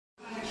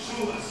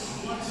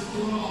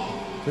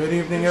Good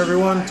evening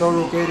everyone,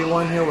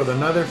 Toruk81 here with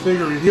another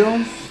figure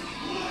review.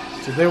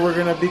 Today we're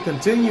going to be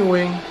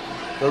continuing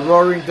the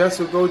Roaring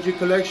Desu Goji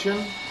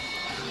collection,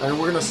 and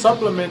we're going to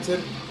supplement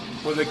it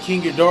with a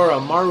King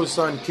Ghidorah,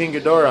 Marusan King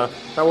Ghidorah.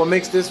 Now what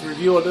makes this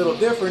review a little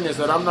different is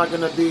that I'm not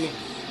going to be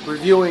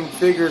reviewing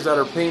figures that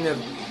are painted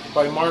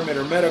by Marmit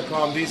or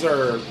Metacom. These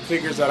are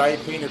figures that I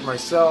painted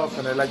myself,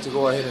 and I'd like to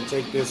go ahead and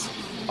take this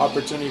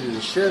opportunity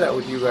to share that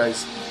with you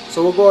guys.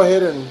 So we'll go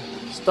ahead and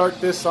start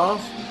this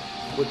off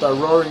with our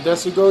Roaring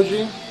Desu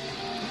Goji.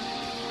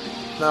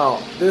 Now,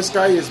 this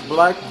guy is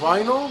black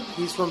vinyl.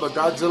 He's from the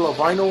Godzilla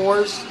Vinyl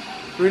Wars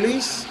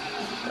release.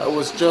 That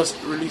was just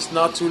released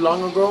not too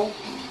long ago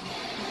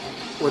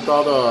with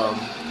all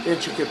the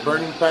intricate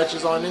burning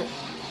patches on it.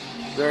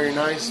 Very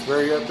nice,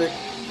 very epic.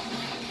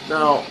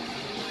 Now,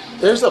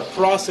 there's a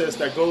process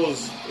that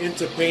goes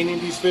into painting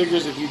these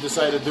figures. If you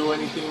decide to do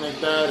anything like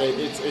that,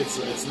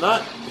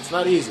 it's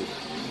not easy.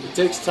 It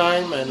takes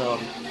time, and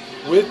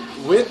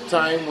with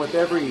time, with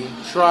every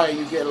try,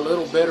 you get a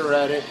little better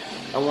at it.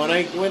 And when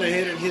I went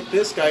ahead and hit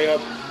this guy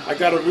up, I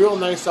got a real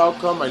nice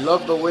outcome. I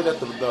love the way that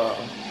the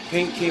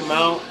paint came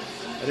out,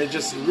 and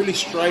it really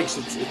strikes.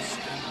 It's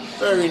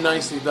very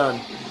nicely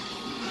done.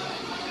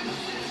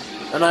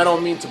 And I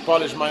don't mean to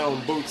polish my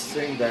own boots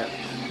saying that,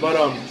 but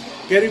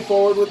getting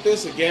forward with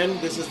this, again,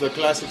 this is the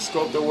classic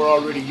scope that we're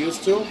already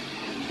used to.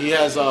 He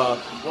has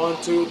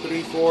 1, 2,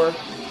 3, 4,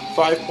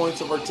 5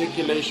 points of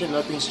articulation.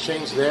 Nothing's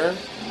changed there.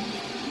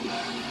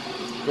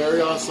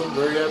 Very awesome,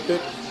 very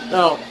epic.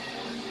 Now,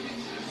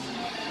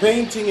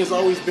 painting has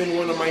always been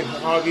one of my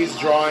hobbies,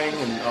 drawing,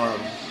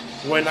 and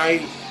when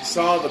I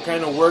saw the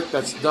kind of work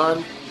that's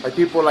done by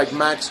people like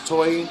Max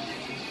Toy,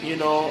 you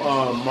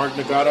know, Mark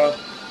Nagata,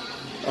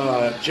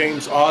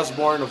 James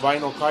Osborne of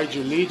Vinyl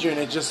Kaiju Legion,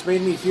 it just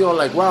made me feel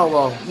like, wow,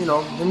 well, you know,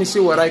 let me see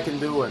what I can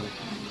do. And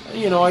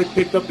you know, I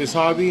picked up this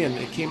hobby, and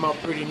it came out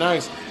pretty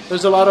nice.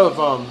 There's a lot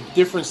of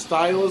different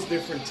styles,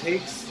 different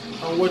takes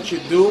on what you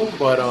do,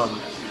 but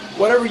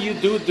whatever you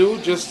do,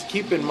 just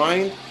keep in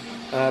mind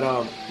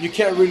that you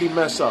can't really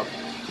mess up.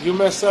 You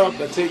mess up,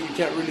 that's it. You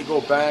can't really go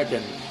back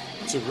and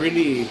to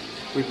really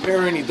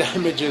repair any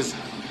damages.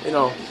 You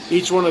know,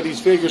 each one of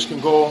these figures can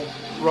go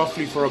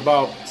roughly for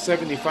about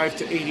 75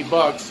 to 80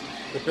 bucks,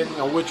 depending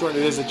on which one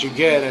it is that you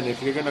get. And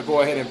if you're gonna go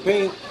ahead and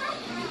paint,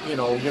 you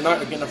know, you're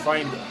not gonna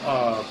find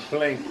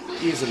blank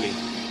easily.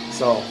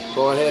 So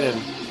go ahead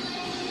and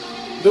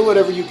do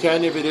whatever you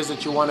can if it is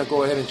that you want to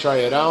go ahead and try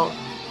it out.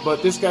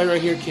 But this guy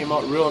right here came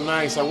out real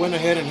nice. I went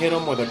ahead and hit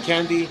him with a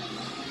candy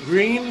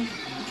green,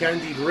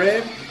 candied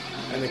red,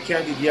 and a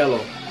candied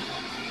yellow.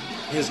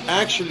 Is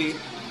actually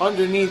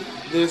underneath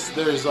this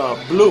there's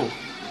blue.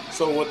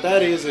 So what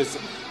that is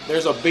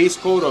there's a base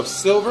coat of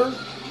silver,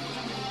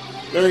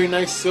 very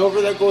nice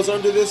silver that goes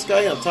under this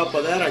guy. On top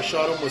of that, I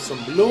shot him with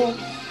some blue,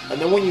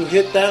 and then when you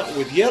hit that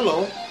with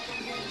yellow,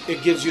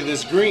 it gives you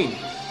this green.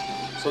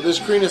 So this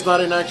green is not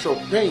an actual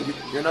paint.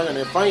 You're not going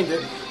to find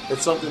it.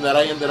 It's something that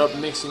I ended up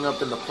mixing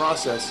up in the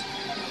process.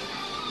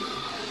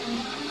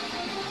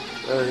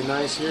 Very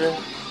nice here.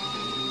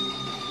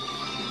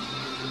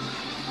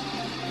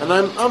 And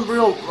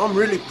I'm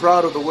really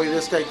proud of the way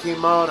this guy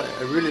came out.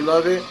 I really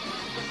love it.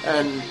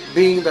 And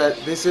being that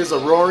this is a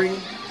Roaring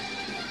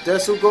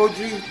Desu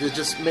Goji, it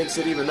just makes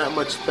it even that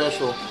much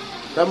special.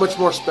 That much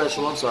more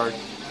special, I'm sorry.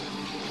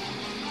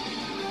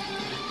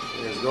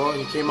 There you go.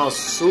 He came out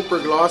super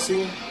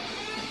glossy.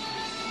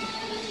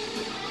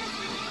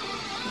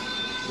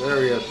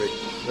 Very epic.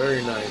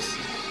 Very nice.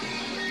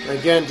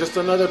 Again, just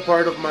another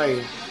part of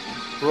my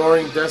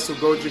Roaring Desu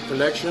Goji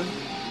collection.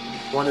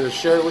 Wanted to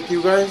share it with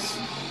you guys.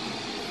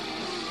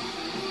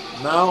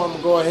 Now I'm going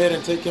to go ahead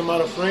and take him out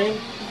of frame.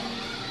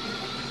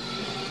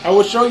 I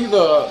will show you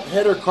the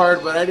header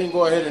card, but I didn't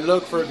go ahead and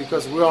look for it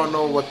because we all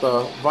know what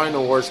the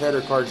Vinyl Wars header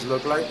cards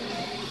look like.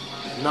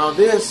 Now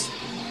this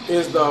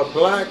is the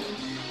black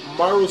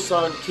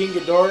Marusan King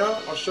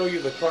Ghidorah. I'll show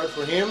you the card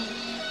for him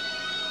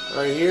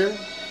right here.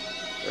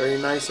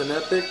 Very nice and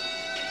epic.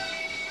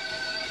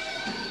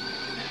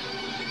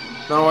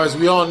 Now, as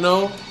we all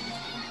know,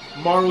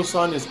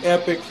 Marusan is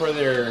epic for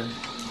their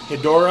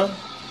Ghidorah.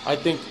 I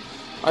think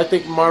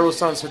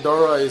Marusan's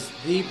Ghidorah is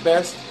the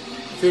best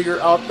figure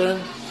out there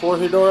for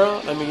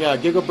Ghidorah. I mean, yeah,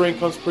 Giga Brain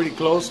comes pretty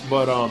close,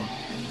 but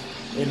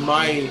in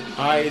my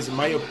eyes, in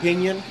my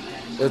opinion,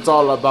 it's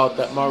all about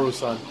that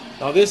Marusan.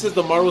 Now, this is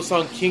the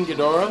Marusan King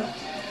Ghidorah.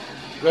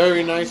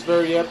 Very nice,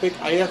 very epic.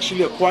 I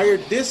actually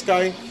acquired this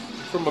guy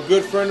from a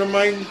good friend of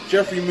mine,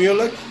 Jeffrey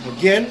Mulek.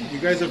 Again, you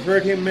guys have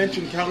heard him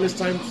mentioned countless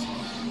times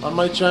on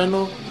my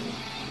channel.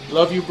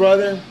 Love you,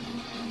 brother.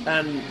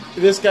 And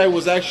this guy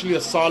was actually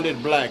a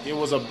solid black. It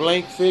was a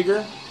blank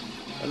figure,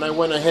 and I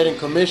went ahead and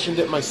commissioned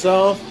it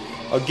myself.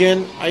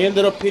 Again, I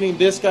ended up hitting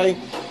this guy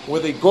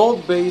with a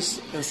gold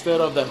base instead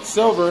of that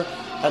silver,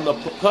 and the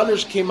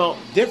colors came out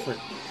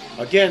different.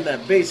 Again,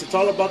 that base, it's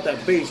all about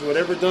that base.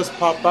 Whatever does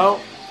pop out,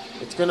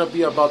 it's gonna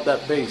be about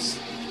that base.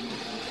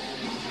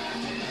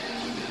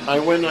 I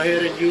went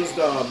ahead and used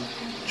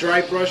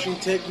dry brushing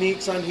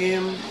techniques on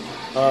him.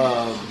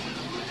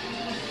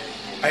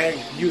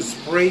 I used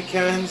spray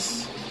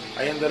cans.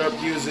 I ended up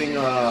using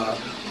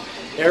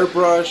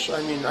airbrush.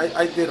 I mean,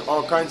 I did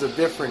all kinds of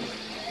different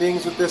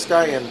things with this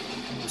guy, and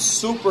I'm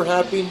super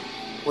happy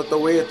with the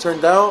way it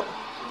turned out.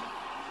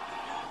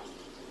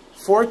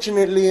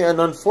 Fortunately and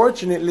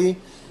unfortunately,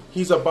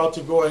 he's about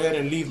to go ahead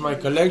and leave my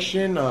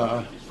collection.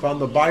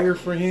 Found a buyer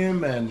for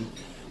him, and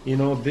you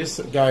know, this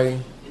guy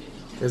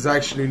is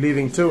actually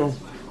leaving too,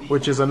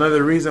 which is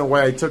another reason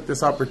why I took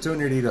this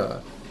opportunity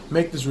to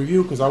make this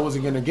review, because I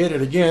wasn't going to get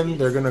it again.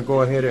 They're going to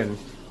go ahead and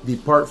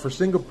depart for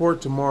Singapore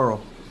tomorrow.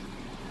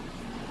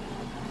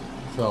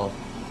 So,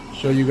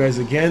 show you guys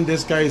again.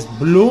 This guy is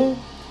blue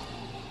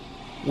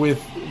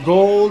with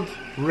gold,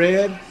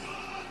 red,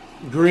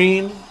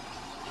 green,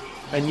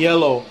 and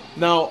yellow.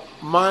 Now,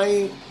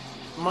 my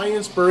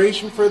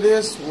inspiration for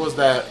this was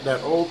that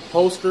old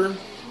poster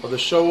of the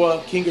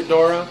Showa King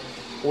Ghidorah,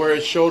 where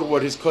it showed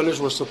what his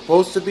colors were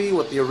supposed to be,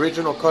 what the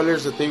original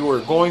colors that they were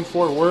going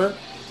for were.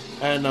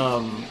 And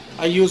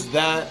I used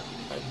that,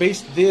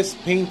 based this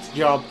paint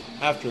job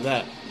after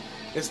that.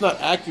 It's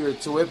not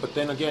accurate to it, but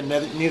then again,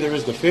 neither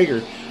is the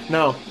figure.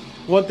 Now,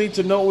 one thing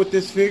to note with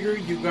this figure,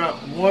 you got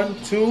 1,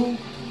 2,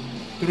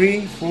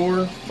 3,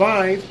 4,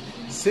 5,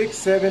 6,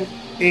 7,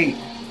 8.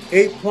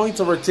 8 points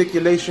of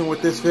articulation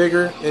with this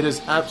figure. It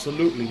is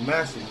absolutely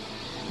massive.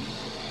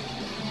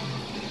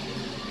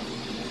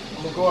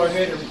 I'm gonna go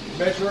ahead and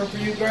measure him for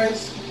you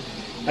guys.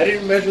 I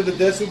didn't measure the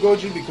Desu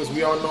Goji because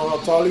we all know how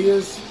tall he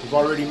is. We've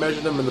already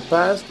measured him in the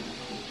past.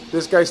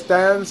 This guy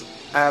stands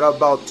at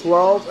about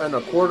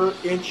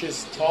 12¼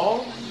 inches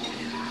tall.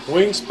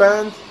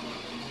 Wingspan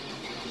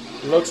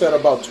looks at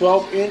about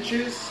 12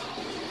 inches.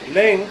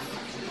 Length,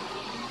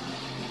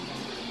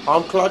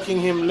 I'm clocking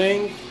him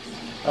length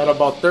at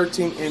about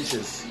 13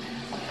 inches.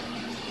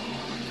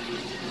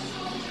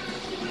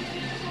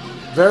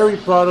 Very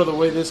proud of the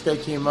way this guy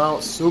came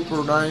out.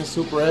 Super nice,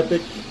 super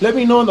epic. Let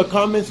me know in the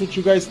comments what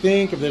you guys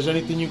think. If there's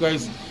anything you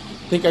guys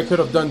think I could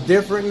have done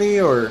differently,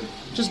 or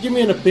just give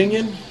me an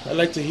opinion. I'd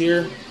like to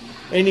hear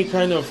any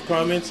kind of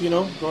comments, you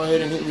know. Go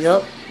ahead and hit me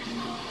up.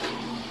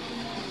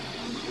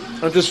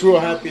 I'm just real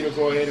happy to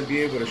go ahead and be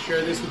able to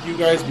share this with you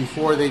guys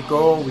before they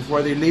go,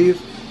 before they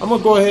leave. I'm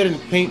going to go ahead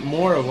and paint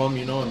more of them,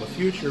 you know, in the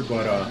future.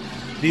 But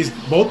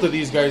both of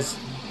these guys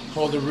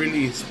hold a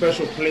really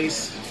special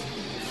place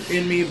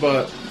in me.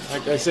 But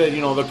like I said,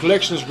 you know, the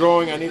collection's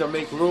growing. I need to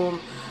make room,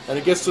 and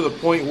it gets to the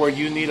point where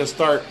you need to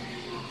start,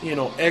 you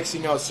know,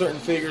 Xing out certain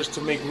figures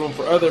to make room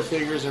for other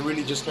figures, and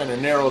really just kind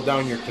of narrow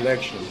down your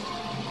collection.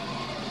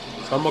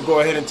 So I'm gonna go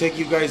ahead and take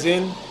you guys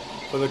in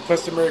for the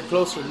customary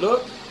closer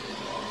look.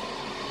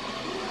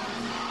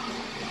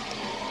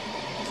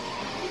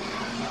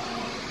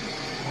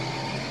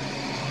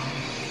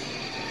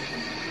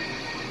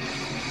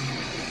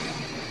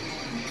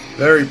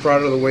 Very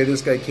proud of the way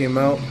this guy came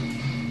out.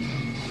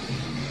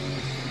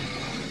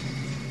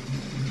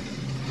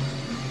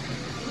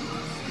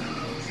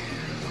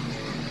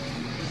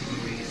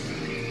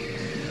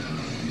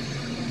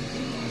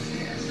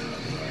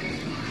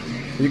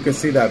 You can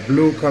see that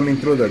blue coming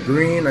through the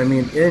green. I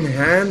mean, in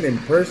hand, in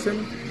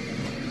person,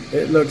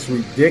 it looks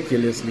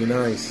ridiculously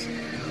nice.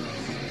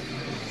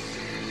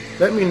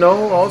 Let me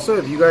know also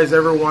if you guys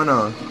ever want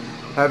to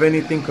have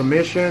anything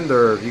commissioned,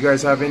 or if you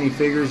guys have any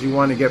figures you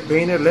want to get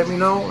painted. Let me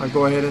know. I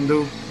go ahead and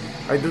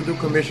I do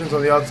commissions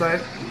on the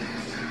outside.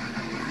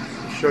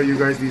 Show you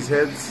guys these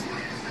heads.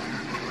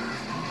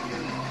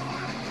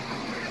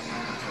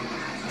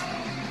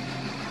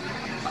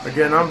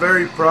 Again, I'm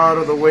very proud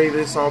of the way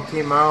this all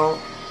came out.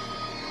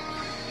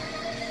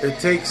 It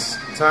takes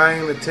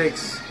time. It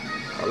takes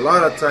a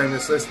lot of time.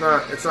 It's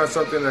not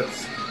something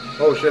that's,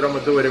 oh shit, I'm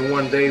gonna do it in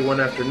one day,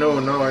 one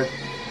afternoon. No,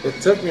 it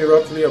took me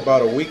roughly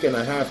about a week and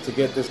a half to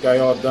get this guy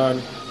all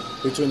done,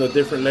 between the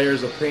different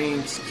layers of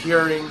paints,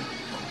 curing.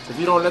 So if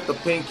you don't let the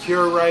paint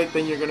cure right,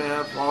 then you're gonna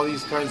have all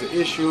these kinds of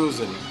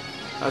issues, and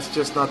that's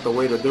just not the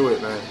way to do it,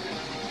 man.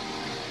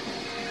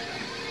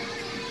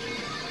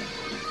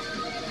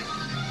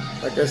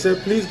 Like I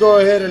said, please go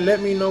ahead and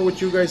let me know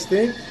what you guys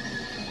think.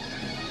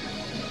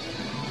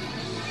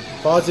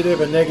 Positive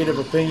and negative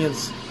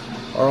opinions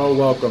are all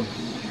welcome.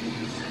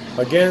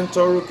 Again,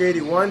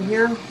 Toruk81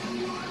 here.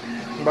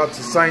 I'm about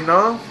to sign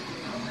off.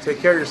 Take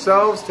care of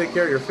yourselves, take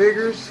care of your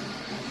figures.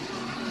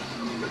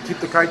 Keep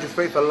the kaiju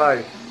faith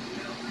alive.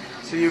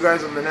 See you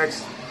guys on the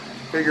next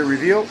figure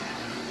reveal,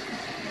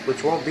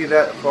 which won't be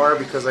that far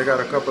because I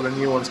got a couple of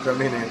new ones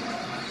coming in.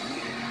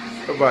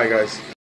 Goodbye, guys.